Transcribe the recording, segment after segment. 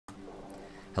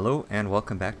Hello and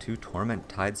welcome back to Torment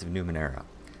Tides of Numenera.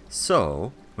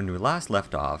 So, when we last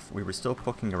left off, we were still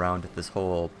poking around at this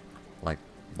whole, like,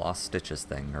 Lost Stitches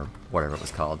thing, or whatever it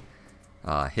was called.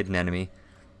 Hidden enemy.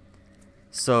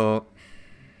 So,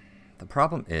 the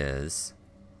problem is,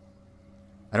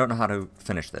 I don't know how to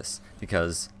finish this,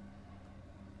 because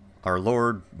our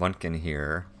Lord Wunkin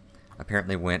here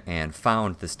apparently went and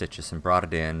found the Stitches and brought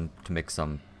it in to make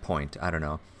some point, I don't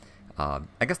know.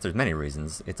 I guess there's many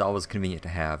reasons. It's always convenient to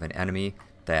have an enemy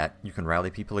that you can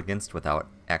rally people against without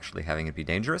actually having it be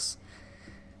dangerous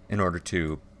in order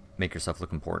to make yourself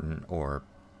look important or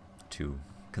to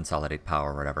consolidate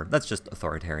power or whatever. That's just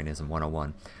authoritarianism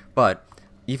 101. But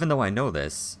even though I know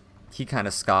this, he kind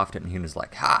of scoffed at me and he was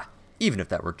like, "Ha! Even if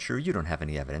that were true, you don't have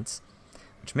any evidence."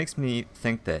 Which makes me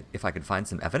think that if I could find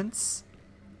some evidence,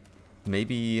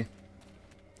 maybe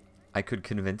I could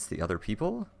convince the other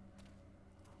people?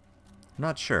 I'm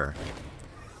not sure.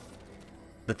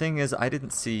 The thing is, I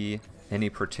didn't see any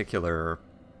particular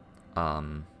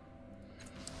good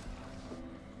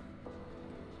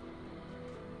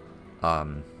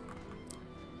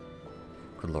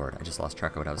lord, I just lost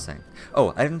track of what I was saying.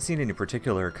 Oh, I haven't seen any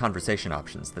particular conversation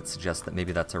options that suggest that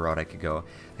maybe that's a route I could go.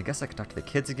 I guess I could talk to the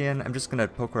kids again. I'm just going to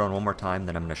poke around one more time,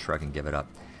 then I'm going to shrug and give it up.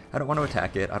 I don't want to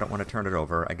attack it. I don't want to turn it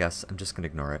over. I guess I'm just going to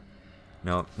ignore it.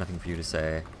 No, nothing for you to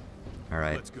say.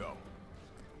 Alright. Let's go.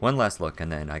 One last look,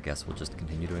 and then I guess we'll just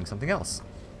continue doing something else.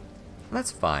 And that's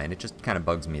fine. It just kind of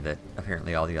bugs me that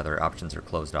apparently all the other options are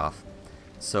closed off.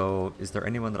 So, is there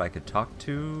anyone that I could talk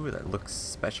to that looks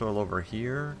special over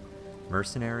here?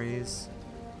 Mercenaries.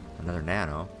 Another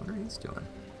nano. What are he's doing?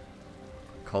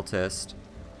 Cultist.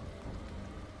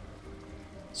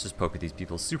 Let's just poke at these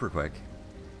people super quick.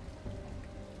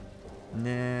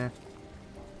 Nah.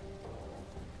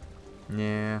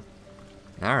 Nah.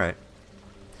 Alright.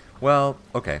 Well,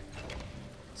 okay.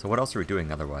 So what else are we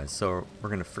doing otherwise? So we're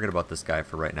going to forget about this guy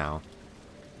for right now.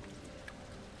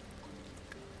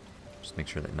 Just make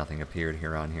sure that nothing appeared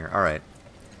here on here. Alright.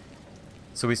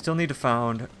 So we still need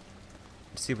to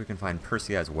see if we can find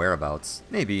Persei's whereabouts.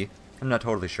 Maybe. I'm not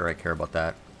totally sure I care about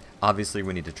that. Obviously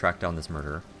we need to track down this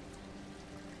murderer.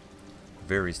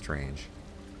 Very strange.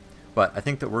 But I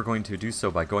think that we're going to do so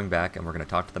by going back and we're going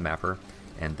to talk to the mapper.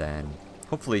 And then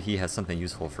hopefully he has something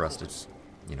useful for us to,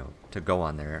 you know, to go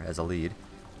on there as a lead.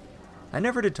 I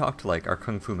never did talk to, like, our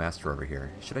Kung Fu master over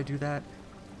here. Should I do that?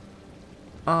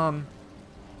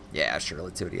 Yeah, sure,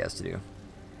 let's see what he has to do.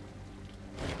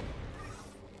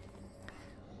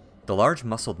 The large,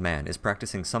 muscled man is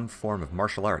practicing some form of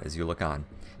martial art as you look on.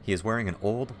 He is wearing an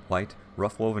old, white,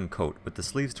 rough-woven coat with the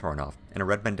sleeves torn off, and a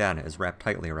red bandana is wrapped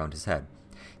tightly around his head.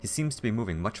 He seems to be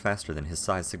moving much faster than his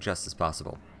size suggests is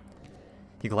possible.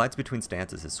 He glides between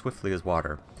stances as swiftly as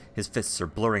water. His fists are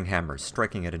blurring hammers,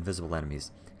 striking at invisible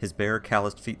enemies. His bare,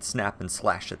 calloused feet snap and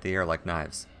slash at the air like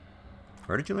knives.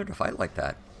 Where did you learn to fight like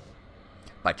that?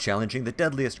 By challenging the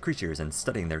deadliest creatures and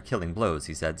studying their killing blows,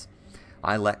 he says.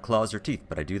 I lack claws or teeth,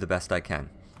 but I do the best I can.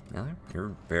 Well,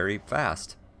 you're very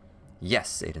fast.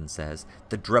 Yes, Aiden says,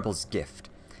 the Drebel's gift.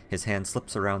 His hand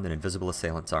slips around an invisible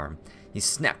assailant's arm. He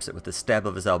snaps it with the stab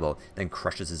of his elbow, then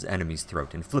crushes his enemy's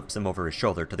throat and flips him over his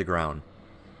shoulder to the ground.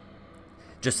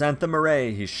 Jacintha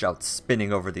Murray, he shouts,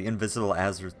 spinning over the invisible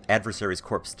adversary's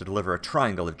corpse to deliver a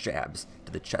triangle of jabs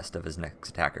to the chest of his next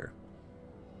attacker.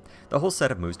 The whole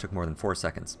set of moves took more than 4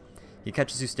 seconds. He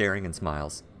catches you staring and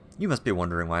smiles. You must be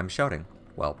wondering why I'm shouting.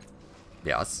 Well,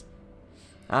 yes.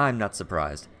 I'm not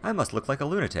surprised. I must look like a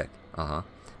lunatic.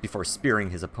 Before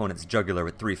spearing his opponent's jugular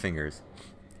with 3 fingers.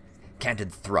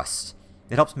 Canted thrust.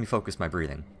 It helps me focus my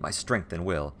breathing, my strength and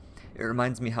will. It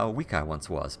reminds me how weak I once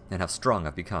was, and how strong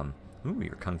I've become. Ooh,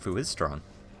 your kung fu is strong.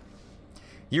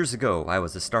 Years ago, I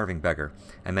was a starving beggar.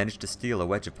 I managed to steal a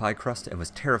wedge of pie crust and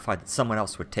was terrified that someone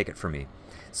else would take it from me.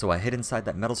 So I hid inside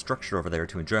that metal structure over there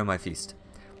to enjoy my feast.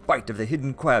 Bite of the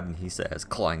hidden quab, he says,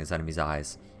 clawing his enemy's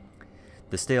eyes.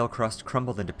 The stale crust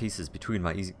crumbled into pieces between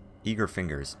my eager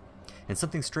fingers. And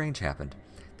something strange happened.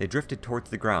 They drifted towards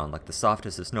the ground like the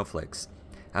softest of snowflakes.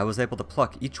 I was able to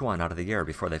pluck each one out of the air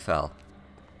before they fell.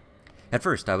 At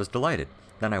first, I was delighted.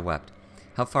 Then I wept.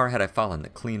 How far had I fallen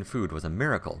that clean food was a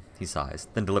miracle, he sighs,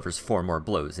 then delivers 4 more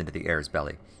blows into the air's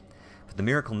belly. But the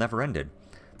miracle never ended.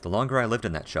 The longer I lived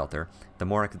in that shelter, the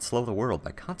more I could slow the world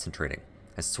by concentrating.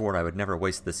 I swore I would never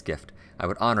waste this gift. I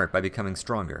would honor it by becoming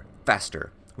stronger,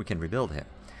 faster. We can rebuild him.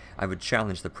 I would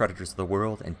challenge the predators of the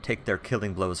world and take their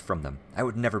killing blows from them. I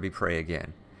would never be prey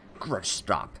again. Grudge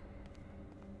stop.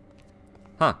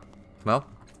 Huh. Well,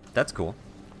 that's cool.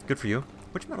 Good for you.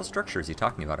 Which metal structure is he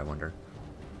talking about, I wonder?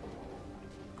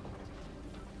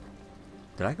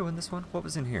 Did I go in this one? What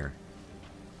was in here?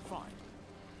 Fine.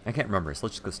 I can't remember, so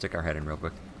let's just go stick our head in real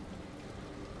quick.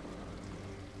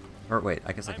 Or wait,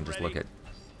 I guess I can just look at...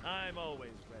 I'm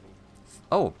always ready.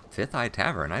 Oh, Fifth Eye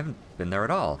Tavern. I haven't been there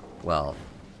at all. Well,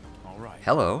 All right.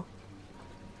 hello.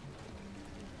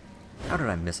 How did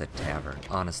I miss a tavern,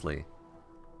 honestly?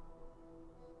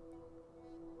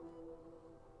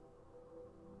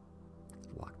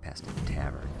 Walk past a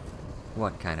tavern.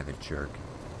 What kind of a jerk?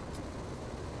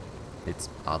 It's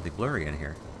oddly blurry in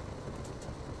here.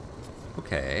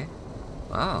 Okay.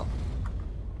 Wow.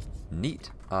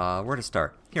 Neat. Where to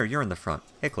start? Here, you're in the front.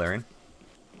 Hey, Clarion.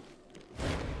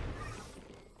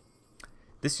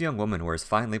 This young woman wears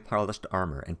finely polished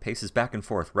armor and paces back and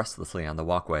forth restlessly on the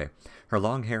walkway. Her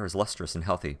long hair is lustrous and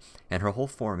healthy, and her whole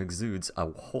form exudes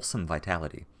a wholesome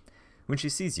vitality. When she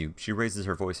sees you, she raises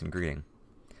her voice in greeting.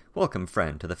 Welcome,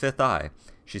 friend, to the Fifth Eye.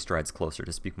 She strides closer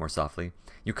to speak more softly.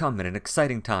 You come at an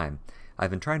exciting time.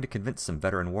 I've been trying to convince some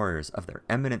veteran warriors of their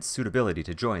eminent suitability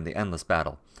to join the endless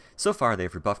battle. So far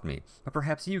they've rebuffed me, but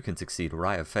perhaps you can succeed where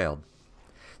I have failed.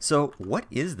 So, what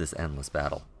is this endless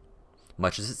battle?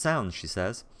 Much as it sounds, she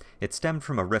says. It stemmed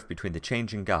from a rift between the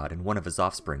changing god and one of his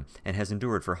offspring, and has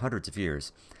endured for hundreds of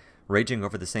years. Raging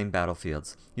over the same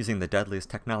battlefields, using the deadliest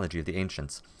technology of the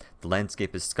ancients, the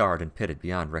landscape is scarred and pitted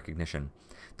beyond recognition.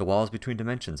 The walls between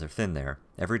dimensions are thin there.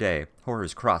 Every day,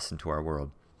 horrors cross into our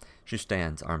world. She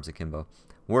stands, arms akimbo.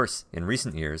 Worse, in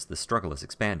recent years, the struggle has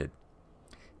expanded.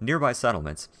 Nearby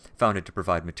settlements, founded to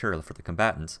provide material for the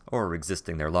combatants, or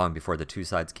existing there long before the two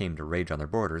sides came to rage on their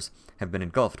borders, have been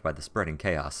engulfed by the spreading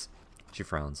chaos. She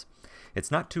frowns. It's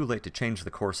not too late to change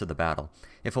the course of the battle,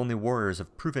 if only warriors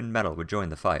of proven mettle would join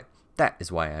the fight. That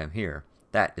is why I am here.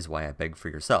 That is why I beg for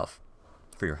your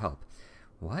help.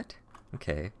 What?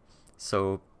 Okay.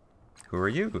 So, who are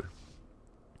you?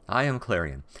 I am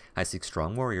Clarion. I seek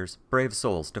strong warriors, brave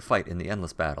souls, to fight in the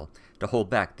endless battle, to hold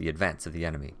back the advance of the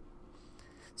enemy.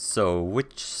 So,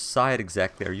 which side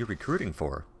exactly are you recruiting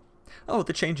for? Oh,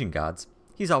 the Changing Gods.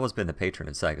 He's always been the patron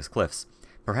of Saga's Cliffs.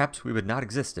 Perhaps we would not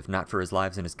exist if not for his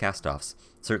lives and his cast-offs.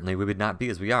 Certainly we would not be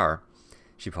as we are.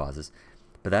 She pauses.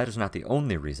 But that is not the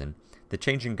only reason. The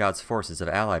Changing Gods' forces have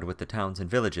allied with the towns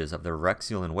and villages of the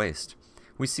Phyrexian Waste.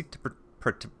 We seek to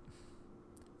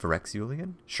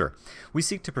Phyrexian? Sure. We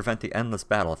seek to prevent the endless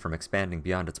battle from expanding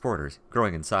beyond its borders,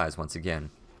 growing in size once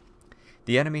again.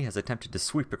 The enemy has attempted to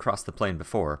sweep across the plain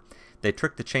before. They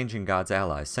tricked the Changing Gods'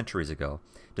 allies centuries ago,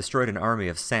 destroyed an army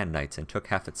of Sand Knights, and took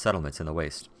half its settlements in the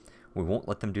Waste. We won't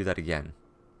let them do that again.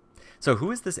 So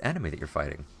who is this enemy that you're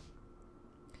fighting?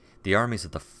 The armies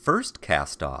of the first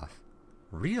cast-off.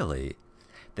 Really?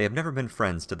 They have never been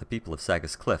friends to the people of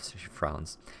Saga's Cliffs, she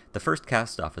frowns. The first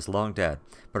cast-off is long dead,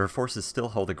 but her forces still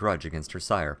hold a grudge against her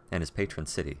sire and his patron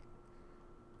city.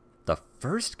 The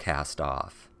first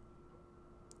cast-off?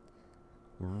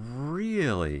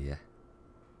 Really?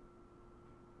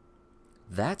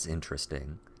 That's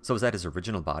interesting. So is that his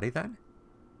original body then?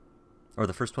 Or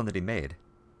the first one that he made?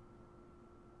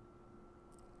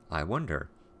 I wonder.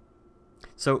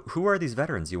 So who are these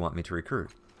veterans you want me to recruit?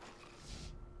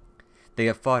 They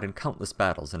have fought in countless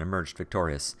battles and emerged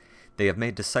victorious. They have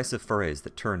made decisive forays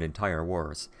that turned entire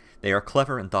wars. They are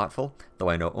clever and thoughtful, though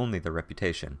I know only their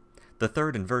reputation. The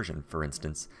third inversion, for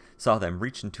instance, saw them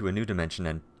reach into a new dimension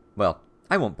and, well,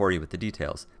 I won't bore you with the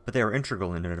details, but they are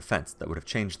integral in an offense that would have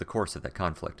changed the course of that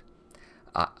conflict.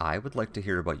 I would like to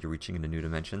hear about you reaching into new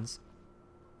dimensions.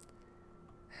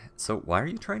 So why are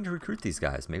you trying to recruit these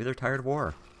guys? Maybe they're tired of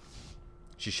war.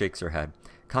 She shakes her head.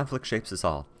 Conflict shapes us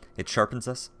all. It sharpens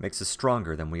us, makes us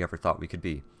stronger than we ever thought we could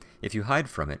be. If you hide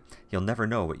from it, you'll never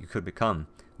know what you could become.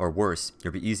 Or worse,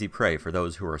 you'll be easy prey for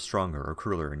those who are stronger or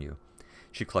crueler than you.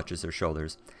 She clutches her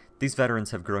shoulders. These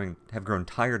veterans have grown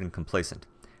tired and complacent.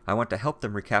 I want to help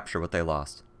them recapture what they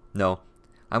lost. No,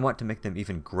 I want to make them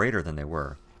even greater than they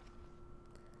were.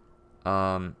 If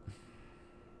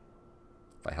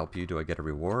I help you, do I get a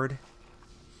reward?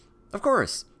 Of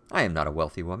course! I am not a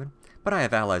wealthy woman, but I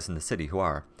have allies in the city who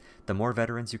are. The more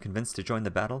veterans you convince to join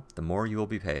the battle, the more you will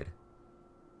be paid.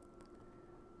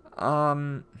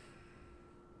 I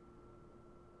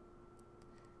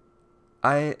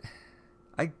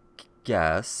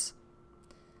guess.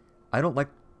 I don't like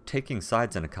taking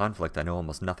sides in a conflict I know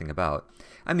almost nothing about.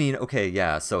 I mean, okay,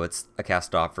 yeah, so it's a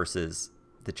cast-off versus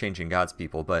the Changing Gods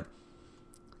people, but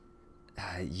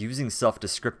using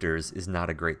self-descriptors is not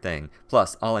a great thing.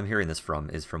 Plus, all I'm hearing this from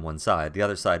is from one side. The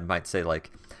other side might say, like,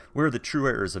 we're the true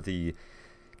heirs of the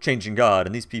Changing God,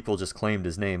 and these people just claimed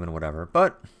his name and whatever.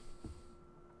 But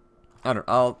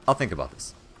I'll think about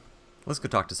this. Let's go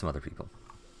talk to some other people.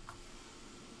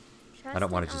 Trust I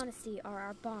don't want to and just honesty are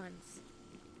our bonds.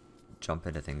 jump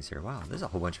into things here. Wow, there's a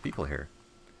whole bunch of people here.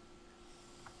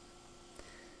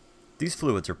 These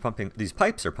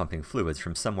pipes are pumping fluids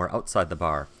from somewhere outside the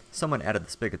bar. Someone added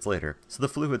the spigots later, so the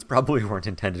fluids probably weren't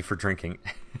intended for drinking.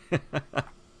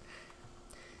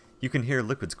 You can hear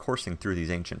liquids coursing through these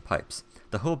ancient pipes.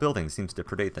 The whole building seems to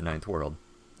predate the Ninth World.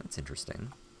 That's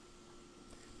interesting.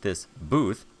 This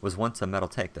booth was once a metal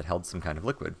tank that held some kind of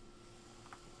liquid.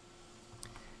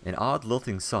 An odd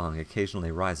lilting song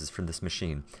occasionally rises from this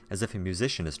machine, as if a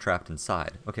musician is trapped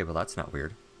inside. Okay, well that's not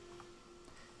weird.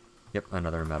 Yep,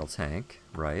 another metal tank,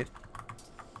 right.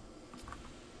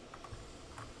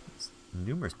 It's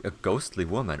numerous... A ghostly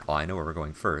woman. Oh, I know where we're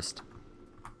going first.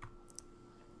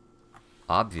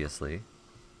 Obviously.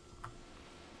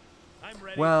 I'm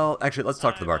ready. Well, actually, let's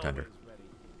talk to the I'm bartender. always ready.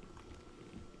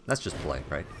 That's just polite,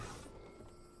 right?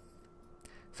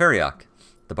 Feriak.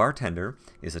 The bartender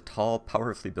is a tall,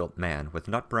 powerfully built man with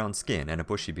nut-brown skin and a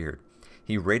bushy beard.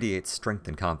 He radiates strength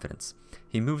and confidence.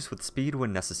 He moves with speed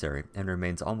when necessary and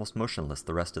remains almost motionless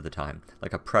the rest of the time,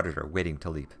 like a predator waiting to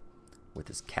leap, with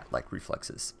his cat-like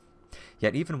reflexes.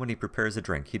 Yet even when he prepares a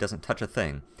drink, he doesn't touch a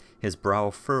thing. His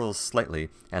brow furrows slightly,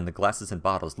 and the glasses and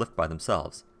bottles lift by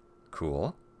themselves.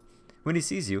 Cool. When he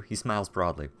sees you, he smiles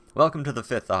broadly. Welcome to the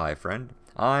Fifth Eye, friend.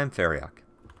 I'm Feriak.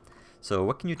 So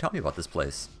what can you tell me about this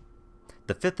place?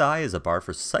 The Fifth Eye is a bar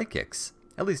for psychics.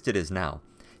 At least it is now.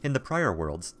 In the prior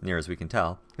worlds, near as we can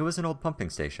tell, it was an old pumping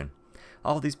station.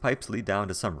 All these pipes lead down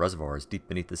to some reservoirs deep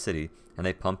beneath the city, and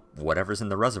they pump whatever's in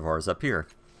the reservoirs up here.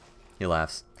 He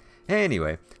laughs.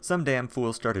 Anyway, some damn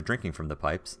fools started drinking from the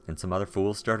pipes, and some other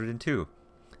fools started in too.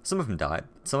 Some of them died,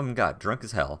 some of them got drunk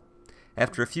as hell.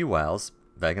 After a few whiles,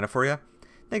 vague enough for you?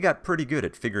 They got pretty good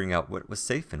at figuring out what was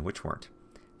safe and which weren't.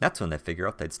 That's when they figure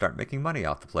out they'd start making money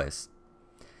off the place.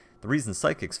 The reason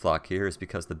psychics flock here is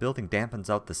because the building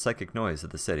dampens out the psychic noise of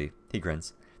the city. He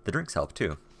grins. The drinks help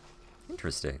too.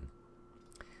 Interesting.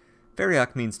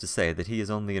 Feriak means to say that he is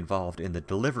only involved in the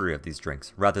delivery of these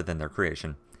drinks, rather than their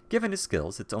creation. Given his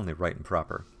skills, it's only right and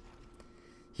proper.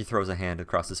 He throws a hand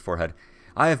across his forehead.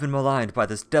 I have been maligned by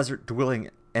this desert-dwelling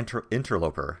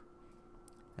interloper.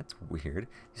 That's weird.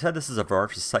 You said this is a bar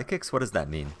for psychics? What does that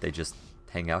mean? They just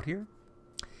hang out here?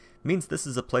 Means this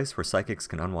is a place where psychics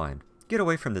can unwind. Get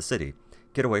away from the city.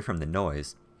 Get away from the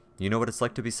noise. You know what it's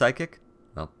like to be psychic?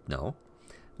 Well, no.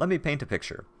 Let me paint a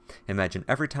picture. Imagine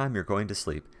every time you're going to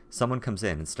sleep, someone comes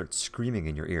in and starts screaming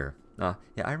in your ear. Yeah,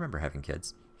 I remember having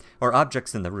kids. Or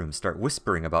objects in the room start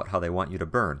whispering about how they want you to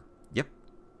burn. Yep,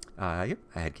 I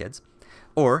had kids.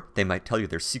 Or they might tell you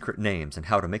their secret names and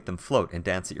how to make them float and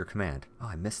dance at your command. Oh,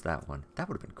 I missed that one. That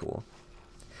would have been cool.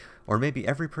 Or maybe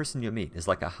every person you meet is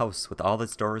like a house with all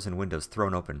its doors and windows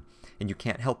thrown open, and you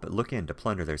can't help but look in to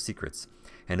plunder their secrets.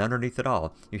 And underneath it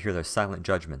all, you hear their silent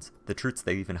judgments, the truths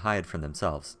they even hide from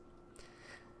themselves.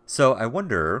 So I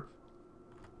wonder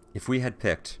if we had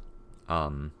picked,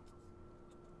 at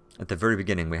the very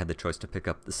beginning we had the choice to pick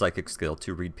up the psychic skill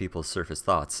to read people's surface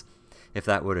thoughts, if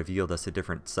that would have yielded us a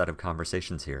different set of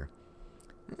conversations here.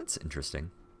 That's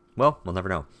interesting. Well, we'll never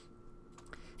know.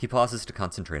 He pauses to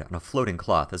concentrate on a floating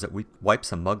cloth as it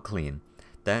wipes a mug clean.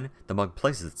 Then the mug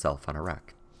places itself on a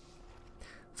rack.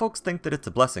 Folks think that it's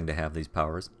a blessing to have these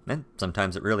powers, and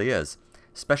sometimes it really is,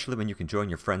 especially when you can join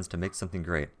your friends to make something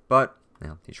great. But,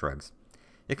 he shrugs,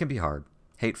 it can be hard,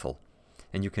 hateful,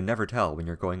 and you can never tell when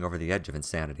you're going over the edge of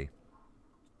insanity.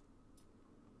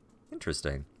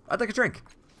 Interesting. I'd like a drink.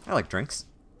 I like drinks.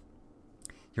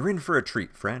 You're in for a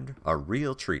treat, friend. A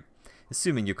real treat.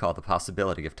 Assuming you call the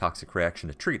possibility of toxic reaction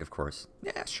a treat, of course.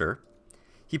 Yeah, sure.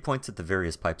 He points at the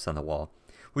various pipes on the wall.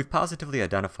 We've positively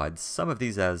identified some of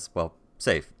these as, well,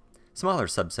 safe. Smaller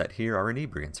subset here are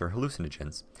inebriants or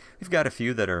hallucinogens. We've got a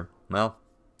few that are, well,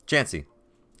 chancy.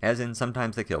 As in,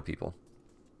 sometimes they kill people.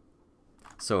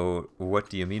 So, what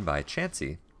do you mean by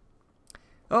chancy?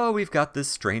 Oh, we've got this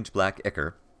strange black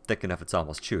ichor, thick enough it's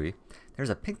almost chewy. There's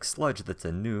a pink sludge that's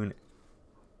a noon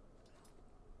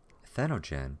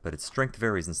Thenogen, but its strength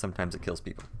varies and sometimes it kills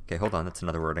people. Okay, hold on, that's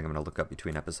another word I'm going to look up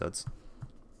between episodes.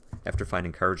 After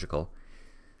finding Cargical,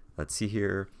 let's see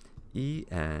here,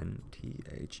 Entheogen.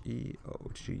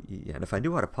 If I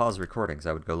knew how to pause recordings,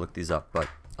 I would go look these up, but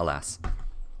alas.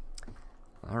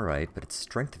 Alright, but its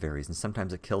strength varies and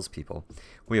sometimes it kills people.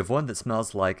 We have one that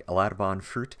smells like Aladabon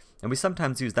fruit, and we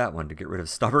sometimes use that one to get rid of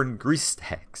stubborn grease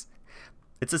stags.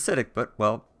 It's acidic, but,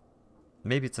 well,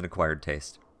 maybe it's an acquired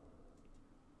taste.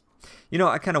 You know,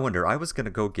 I kind of wonder, I was going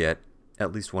to go get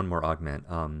at least one more augment,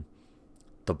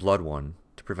 the blood one,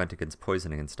 to prevent against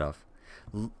poisoning and stuff.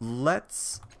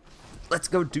 Let's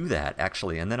go do that,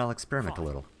 actually, and then I'll experiment a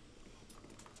little.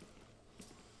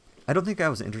 I don't think I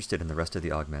was interested in the rest of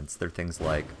the augments. They're things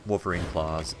like Wolverine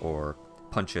Claws or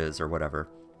Punches or whatever.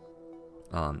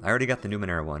 I already got the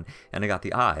Numenera one, and I got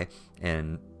the eye,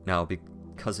 and now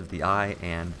because of the eye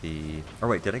and the... Or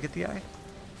wait, did I get the eye?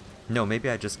 No, maybe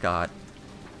I just got...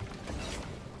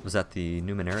 Was that the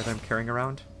Numenera that I'm carrying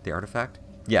around? The artifact?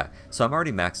 Yeah, so I'm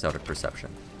already maxed out at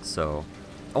perception. So...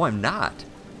 Oh, I'm not!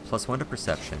 +1 to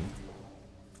perception.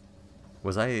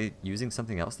 Was I using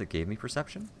something else that gave me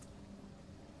perception?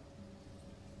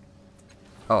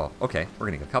 Oh, okay. We're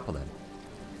getting a couple then.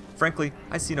 Frankly,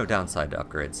 I see no downside to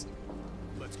upgrades.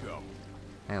 Let's go.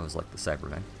 I always like the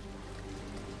Cybermen.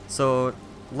 So,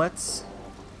 let's...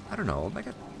 I don't know, I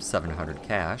got 700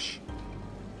 cash.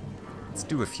 Let's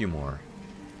do a few more.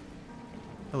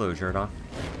 Hello, Jerdon.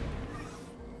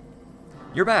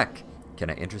 You're back! Can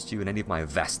I interest you in any of my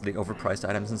vastly overpriced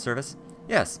items and service?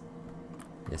 Yes.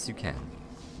 Yes, you can.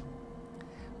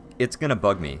 It's gonna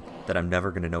bug me that I'm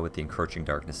never gonna know what the encroaching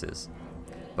darkness is.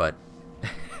 But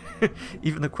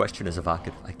even the question is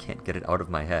evocative. I can't get it out of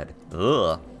my head.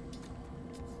 Ugh.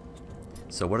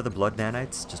 So what are the blood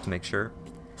nanites, just to make sure?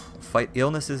 Fight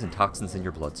illnesses and toxins in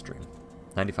your bloodstream.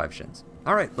 95 shins.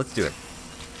 Alright, let's do it.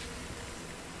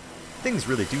 Things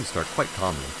really do start quite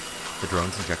calmly. The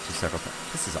drones inject you several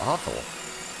times. This is awful.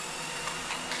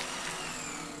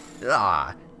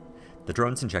 Ah! The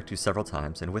drones inject you several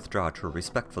times and withdraw to a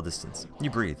respectful distance. You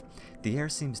breathe. The air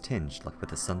seems tinged like with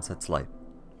the sunset's light.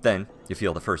 Then, you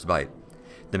feel the first bite.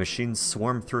 The machines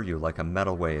swarm through you like a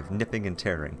metal wave, nipping and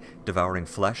tearing, devouring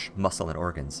flesh, muscle, and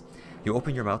organs. You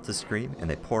open your mouth to scream, and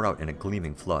they pour out in a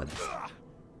gleaming flood.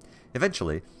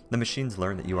 Eventually, the machines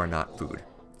learn that you are not food.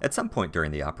 At some point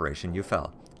during the operation, you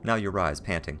fell. Now you rise,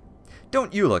 panting.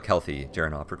 Don't you look healthy,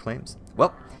 Jerenov proclaims.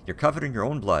 Well, you're covered in your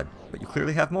own blood, but you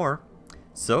clearly have more.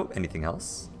 So, anything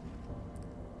else?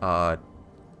 So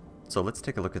let's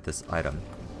take a look at this item.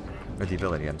 Or the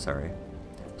ability, I'm sorry.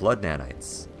 Blood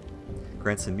nanites.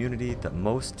 Grants immunity to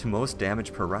most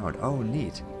damage per round. Oh,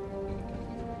 neat.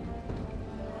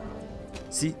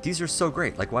 See, these are so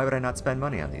great. Like, why would I not spend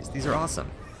money on these? These are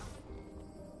awesome.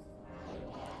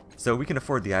 So we can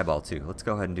afford the eyeball too. Let's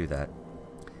go ahead and do that.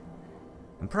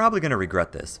 I'm probably going to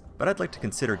regret this, but I'd like to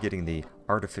consider getting the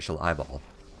artificial eyeball.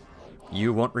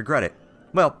 You won't regret it.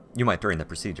 Well, you might during the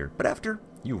procedure, but after,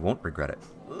 you won't regret it.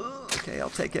 Okay,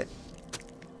 I'll take it.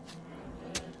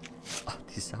 Oh,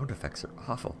 these sound effects are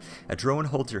awful. A drone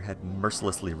holds your head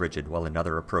mercilessly rigid while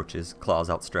another approaches, claws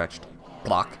outstretched.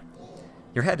 Block.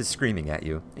 Your head is screaming at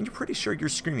you, and you're pretty sure you're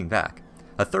screaming back.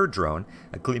 A third drone,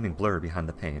 a gleaming blur behind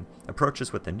the pane,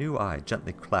 approaches with a new eye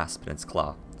gently clasped in its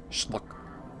claw. Schluck.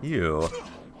 Ew.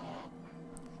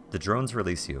 The drones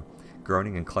release you.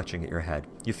 Groaning and clutching at your head,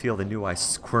 you feel the new eye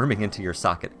squirming into your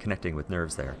socket, connecting with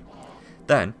nerves there.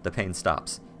 Then, the pain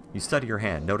stops. You study your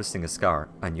hand, noticing a scar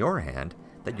on your hand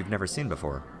that you've never seen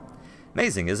before.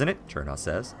 Amazing, isn't it? Chernow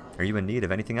says. Are you in need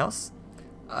of anything else?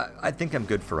 I think I'm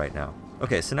good for right now.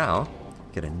 Okay, so now,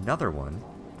 get another one.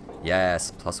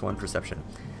 Yes, +1 perception.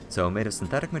 So, made of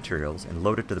synthetic materials and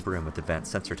loaded to the brim with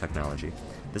advanced sensor technology,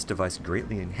 this device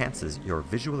greatly enhances your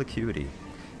visual acuity.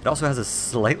 It also has a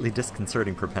slightly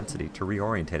disconcerting propensity to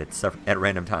reorientate itself at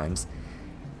random times,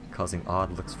 causing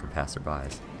odd looks for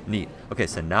passerbys. Neat. Okay,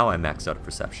 so now I'm maxed out at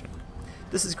perception.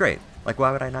 This is great. Like,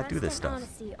 why would I not do this stuff?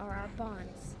 Honesty are our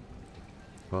bonds.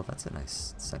 Well, that's a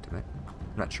nice sentiment.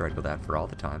 I'm not sure I'd go that for all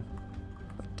the time.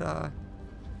 But,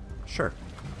 sure.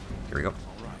 Here we go.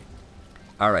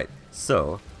 Alright,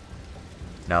 so,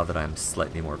 now that I'm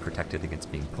slightly more protected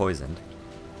against being poisoned,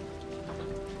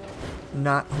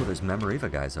 oh, there's Memoriva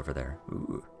guys over there.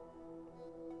 Ooh.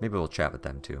 Maybe we'll chat with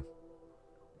them too.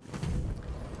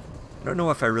 I don't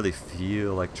know if I really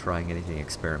feel like trying anything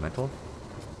experimental.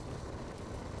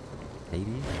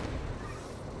 Maybe?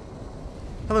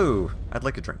 Hello! I'd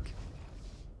like a drink.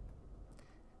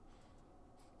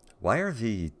 Why are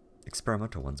the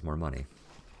experimental ones more money?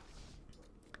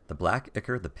 The black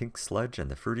ichor, the pink sludge, and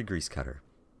the fruity grease cutter.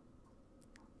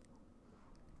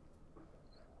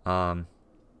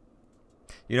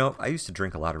 You know, I used to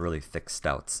drink a lot of really thick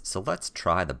stouts, so let's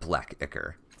try the black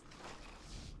ichor.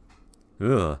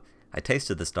 Ugh, I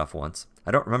tasted this stuff once.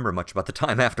 I don't remember much about the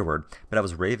time afterward, but I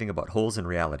was raving about holes in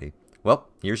reality. Well,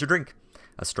 here's your drink.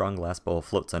 A strong glass bowl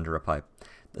floats under a pipe.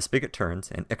 The spigot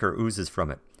turns, and ichor oozes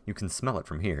from it. You can smell it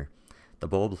from here. The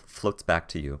bowl floats back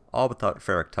to you, all without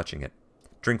Ferric touching it.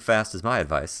 Drink fast is my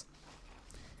advice.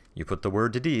 You put the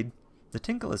word to deed. The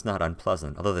tinkle is not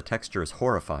unpleasant, although the texture is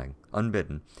horrifying.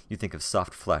 Unbidden, you think of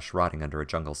soft flesh rotting under a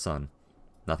jungle sun.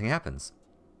 Nothing happens.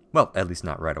 Well, at least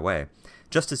not right away.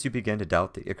 Just as you begin to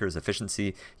doubt the ichor's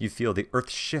efficiency, you feel the earth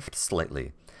shift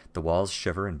slightly. The walls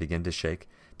shiver and begin to shake.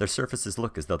 Their surfaces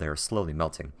look as though they are slowly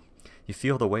melting. You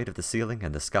feel the weight of the ceiling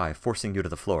and the sky forcing you to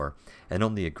the floor, and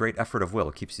only a great effort of will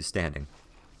keeps you standing.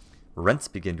 Rents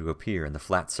begin to appear in the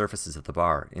flat surfaces of the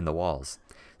bar, in the walls.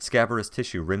 Scabrous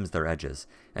tissue rims their edges,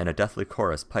 and a deathly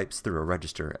chorus pipes through a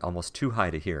register almost too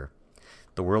high to hear.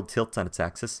 The world tilts on its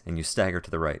axis, and you stagger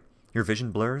to the right. Your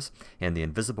vision blurs, and the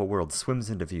invisible world swims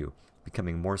into view,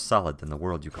 becoming more solid than the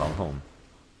world you call home.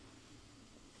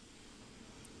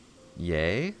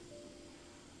 Yay?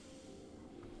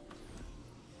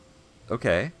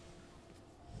 Okay.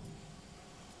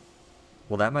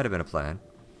 Well, that might have been a plan.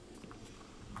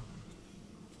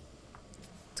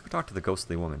 Let's go talk to the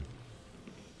ghostly woman.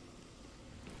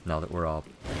 Now that we're all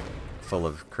full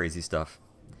of crazy stuff.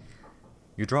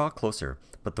 You draw closer,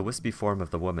 but the wispy form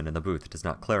of the woman in the booth does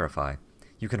not clarify.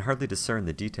 You can hardly discern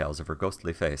the details of her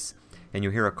ghostly face, and you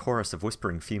hear a chorus of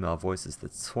whispering female voices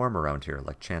that swarm around here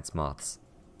like chance moths.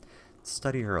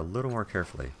 Study her a little more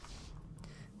carefully.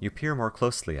 You peer more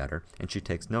closely at her, and she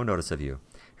takes no notice of you.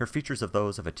 Her features are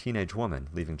those of a teenage woman,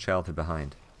 leaving childhood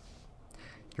behind.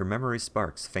 Your memory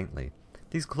sparks faintly.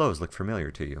 These clothes look familiar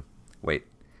to you. Wait,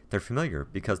 they're familiar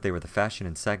because they were the fashion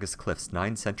in Sagas Cliffs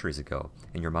 9 centuries ago,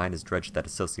 and your mind has dredged that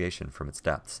association from its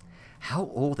depths. How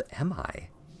old am I?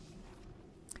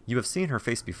 You have seen her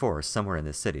face before, somewhere in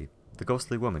this city. The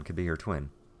ghostly woman could be your twin.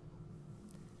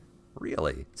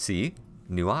 Really? See?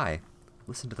 New eye.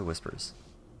 Listen to the whispers.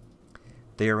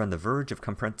 They are on the verge of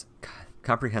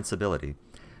comprehensibility,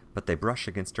 but they brush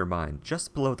against your mind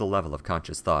just below the level of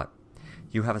conscious thought.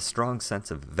 You have a strong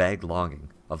sense of vague longing,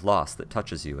 of loss that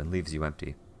touches you and leaves you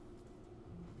empty.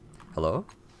 Hello?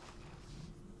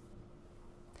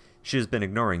 She has been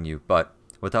ignoring you, but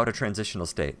without a transitional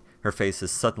state, her face is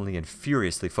suddenly and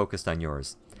furiously focused on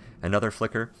yours. Another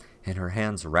flicker, and her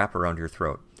hands wrap around your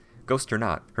throat. Ghost or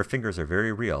not, her fingers are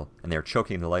very real, and they are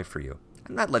choking the life for you.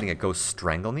 I'm not letting a ghost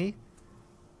strangle me.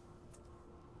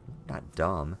 Not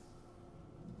dumb.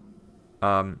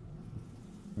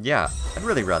 Yeah, I'd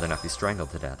really rather not be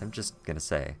strangled to death, I'm just gonna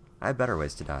say. I have better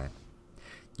ways to die.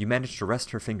 You manage to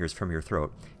wrest her fingers from your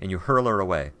throat, and you hurl her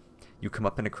away. You come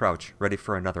up in a crouch, ready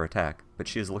for another attack, but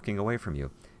she is looking away from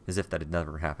you, as if that had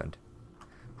never happened.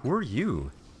 Who are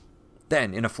you?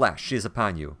 Then, in a flash, she is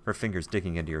upon you, her fingers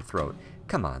digging into your throat.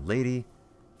 Come on, lady.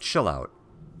 Chill out.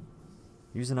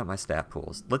 Using up my stat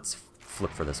pools. Let's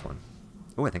flip for this one.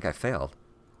 Oh, I think I failed.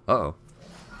 Uh-oh.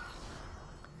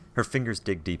 Her fingers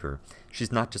dig deeper.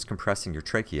 She's not just compressing your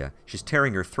trachea, she's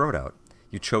tearing your throat out.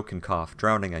 You choke and cough,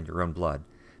 drowning on your own blood.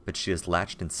 But she is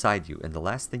latched inside you, and the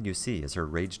last thing you see is her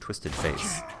rage-twisted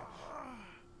face.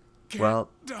 Well,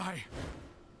 die.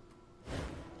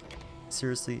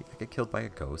 Seriously, I get killed by a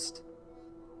ghost?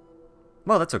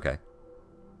 Well, that's okay.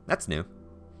 That's new.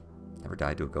 Never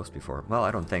died to a ghost before. Well,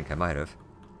 I don't think I might have.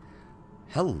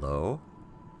 Hello.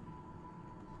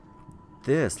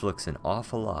 This looks an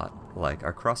awful lot like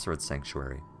our Crossroads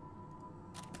Sanctuary.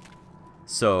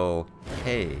 So,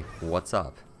 hey, what's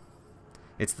up?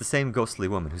 It's the same ghostly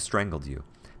woman who strangled you,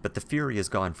 but the fury is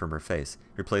gone from her face,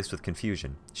 replaced with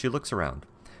confusion. She looks around.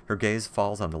 Her gaze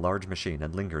falls on the large machine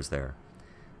and lingers there.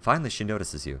 Finally, she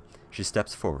notices you. She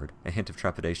steps forward, a hint of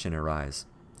trepidation in her eyes.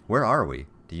 Where are we?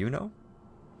 Do you know?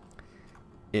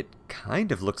 It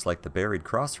kind of looks like the buried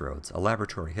Crossroads, a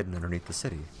laboratory hidden underneath the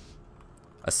city.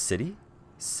 A city?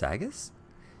 Sagas?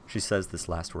 She says this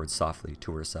last word softly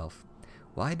to herself.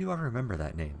 Why do I remember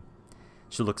that name?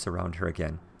 She looks around her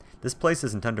again. This place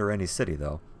isn't under any city,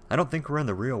 though. I don't think we're in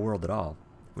the real world at all.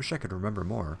 Wish I could remember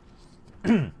more.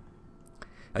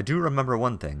 I do remember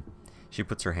one thing. She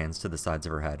puts her hands to the sides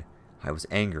of her head. I was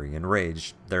angry,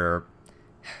 enraged.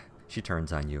 She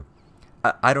turns on you.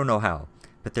 I don't know how,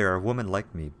 but there are women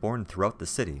like me born throughout the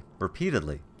city,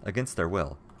 repeatedly, against their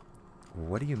will.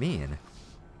 What do you mean?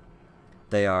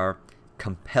 They are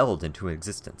compelled into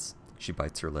existence. She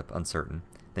bites her lip, uncertain.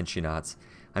 Then she nods.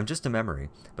 I'm just a memory,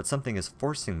 but something is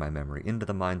forcing my memory into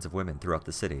the minds of women throughout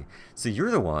the city. So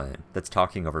you're the one that's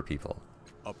talking over people.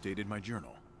 Updated my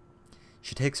journal.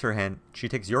 She takes your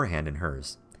hand in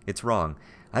hers. It's wrong.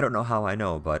 I don't know how I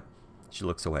know, but... She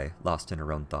looks away, lost in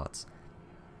her own thoughts.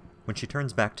 When she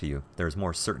turns back to you, there is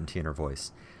more certainty in her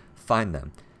voice. Find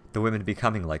them. The women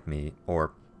becoming like me,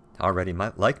 or already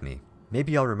like me.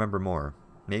 Maybe I'll remember more.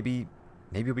 Maybe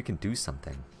we can do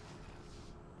something.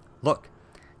 Look.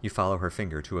 You follow her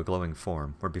finger to a glowing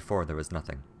form where before there was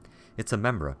nothing. It's a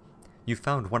Membra. You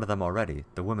found one of them already,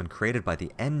 the woman created by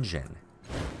the engine.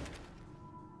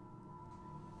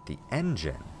 The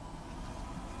engine?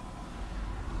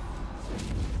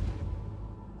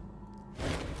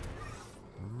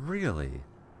 Really?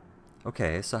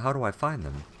 Okay, so how do I find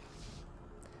them?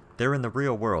 They're in the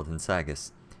real world in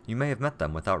Sagas. You may have met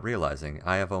them without realizing.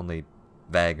 I have only,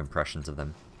 vague impressions of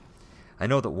them. I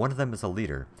know that one of them is a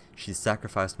leader. She's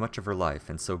sacrificed much of her life,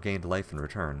 and so gained life in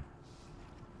return.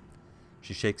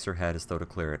 She shakes her head as though to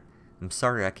clear it. I'm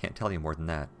sorry I can't tell you more than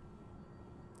that.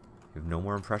 You have no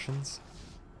more impressions?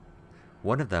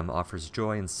 One of them offers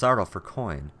joy and sorrow for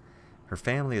coin. Her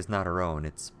family is not her own.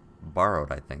 It's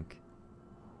borrowed, I think.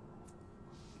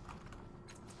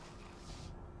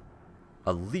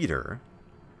 A leader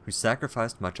who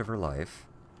sacrificed much of her life.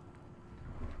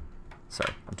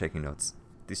 Sorry, I'm taking notes.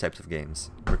 These types of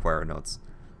games require notes.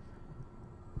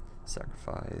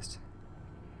 Sacrificed.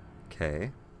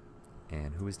 Okay.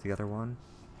 And who is the other one?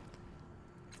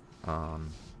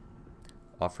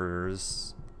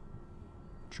 Offers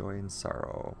joy and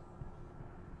sorrow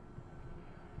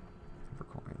for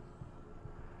coin.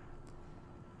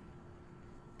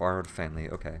 Borrowed family,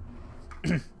 okay.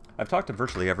 I've talked to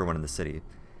virtually everyone in the city.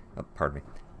 Oh, pardon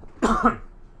me.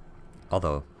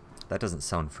 Although, that doesn't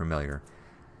sound familiar.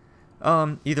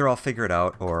 Either I'll figure it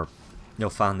out, or you'll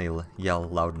finally yell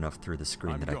loud enough through the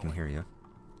screen that I can hear you.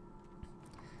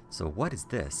 So what is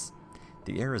this?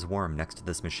 The air is warm next to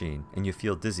this machine, and you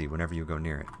feel dizzy whenever you go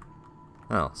near it.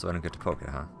 Oh, so I don't get to poke it,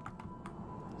 huh?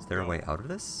 Is there a way out of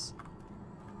this?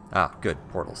 Ah, good.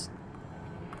 Portals.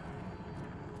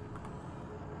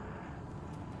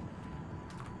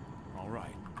 All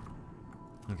right.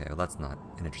 Okay, well that's not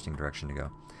an interesting direction to go.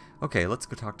 Okay, let's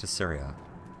go talk to Syria.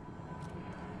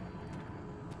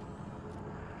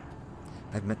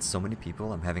 I've met so many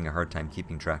people, I'm having a hard time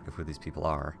keeping track of who these people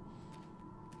are.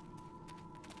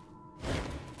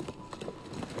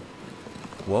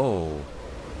 Whoa.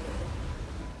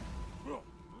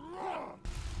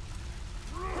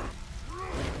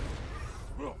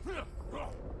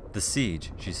 The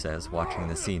siege, she says, watching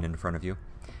the scene in front of you.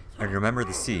 I remember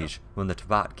the siege when the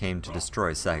Tabat came to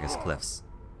destroy Saga's cliffs.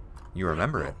 You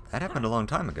remember it? That happened a long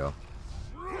time ago.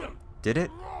 Did it?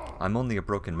 I'm only a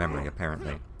broken memory,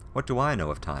 apparently. What do I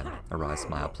know of time? A wry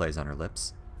smile plays on her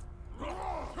lips.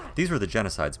 These were the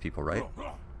genocides people, right?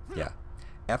 Yeah.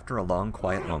 After a long,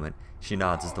 quiet moment, she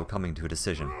nods as though coming to a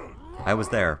decision. I was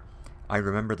there. I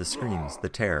remember the screams, the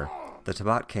terror. The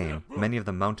Tabat came, many of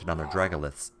them mounted on their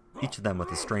dragoliths, each of them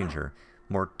with a stranger,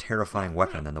 more terrifying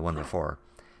weapon than the one before.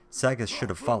 Sagas should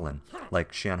have fallen,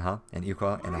 like Xianha and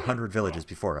Yuka and 100 villages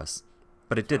before us.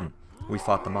 But it didn't. We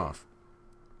fought them off.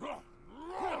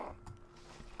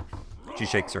 She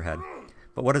shakes her head.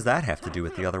 But what does that have to do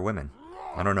with the other women?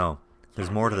 I don't know. There's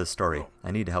more to this story.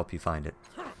 I need to help you find it.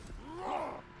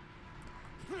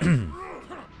 Can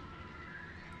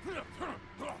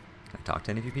I talk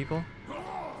to any of you people?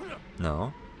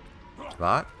 No?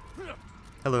 What?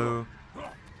 Hello?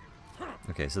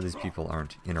 Okay, so these people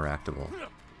aren't interactable.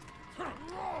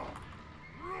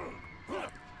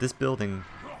 This building,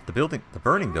 the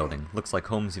burning building, looks like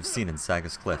homes you've seen in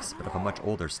Saga's Cliffs, but of a much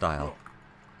older style.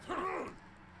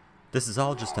 This is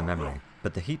all just a memory,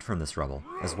 but the heat from this rubble,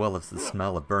 as well as the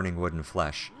smell of burning wood and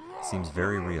flesh, seems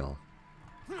very real.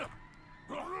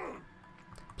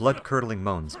 Blood-curdling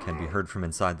moans can be heard from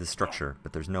inside this structure,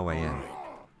 but there's no way in.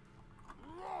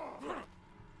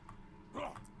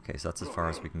 Okay, so that's as far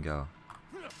as we can go.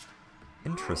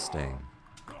 Interesting.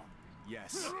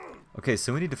 Yes. Okay,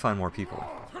 so we need to find more people.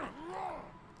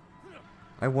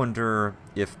 I wonder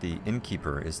if the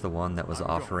innkeeper is the one that was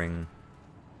offering...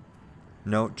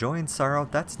 No, joy and sorrow,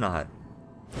 that's not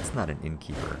an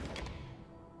innkeeper.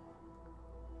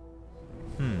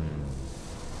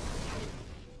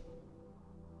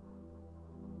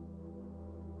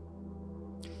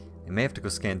 I may have to go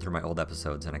scan through my old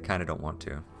episodes, and I kind of don't want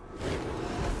to.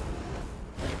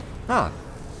 Ah,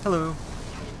 hello.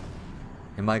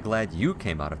 Am I glad you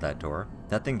came out of that door?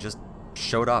 That thing just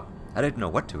showed up. I didn't know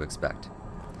what to expect.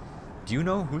 Do you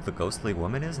know who the ghostly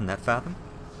woman is in that fathom?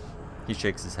 He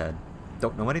shakes his head.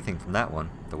 Don't know anything from that one.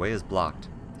 The way is blocked.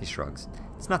 He shrugs.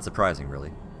 It's not surprising,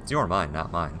 really. It's your mind,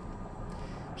 not mine.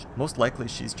 Most likely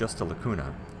she's just a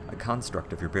lacuna, a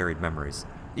construct of your buried memories.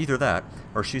 Either that,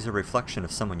 or she's a reflection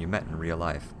of someone you met in real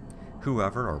life.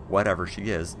 Whoever or whatever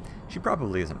she is, she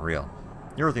probably isn't real.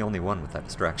 You're the only one with that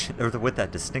distraction, or with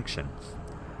that distinction.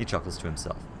 He chuckles to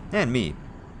himself. And me,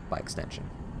 by extension.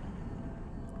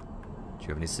 Do you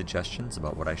have any suggestions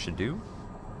about what I should do?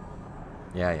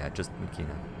 Yeah, just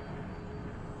Makina.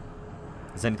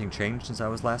 Has anything changed since I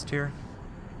was last here?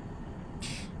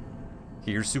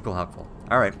 You're super helpful.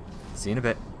 Alright, see you in a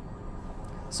bit.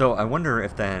 So I wonder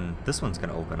if then this one's going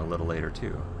to open a little later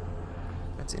too.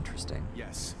 That's interesting.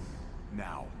 Yes.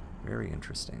 Now. Very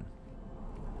interesting.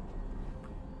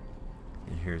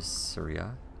 And here's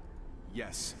Surya.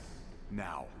 Yes.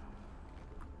 Now.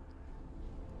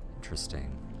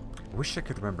 Interesting. I wish I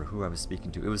could remember who I was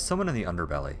speaking to. It was someone in the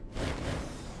underbelly.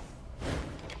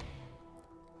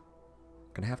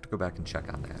 Gonna have to go back and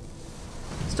check on that.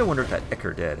 Still wonder if that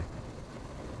Ichor did.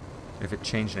 If it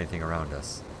changed anything around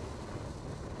us.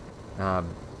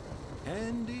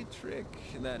 Handy trick,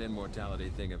 that immortality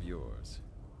thing of yours.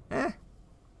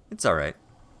 It's alright.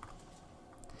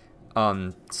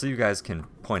 So you guys can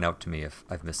point out to me if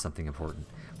I've missed something important.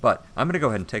 But I'm going to go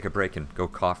ahead and take a break and go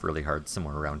cough really hard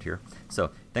somewhere around here. So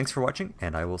thanks for watching,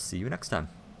 and I will see you next time.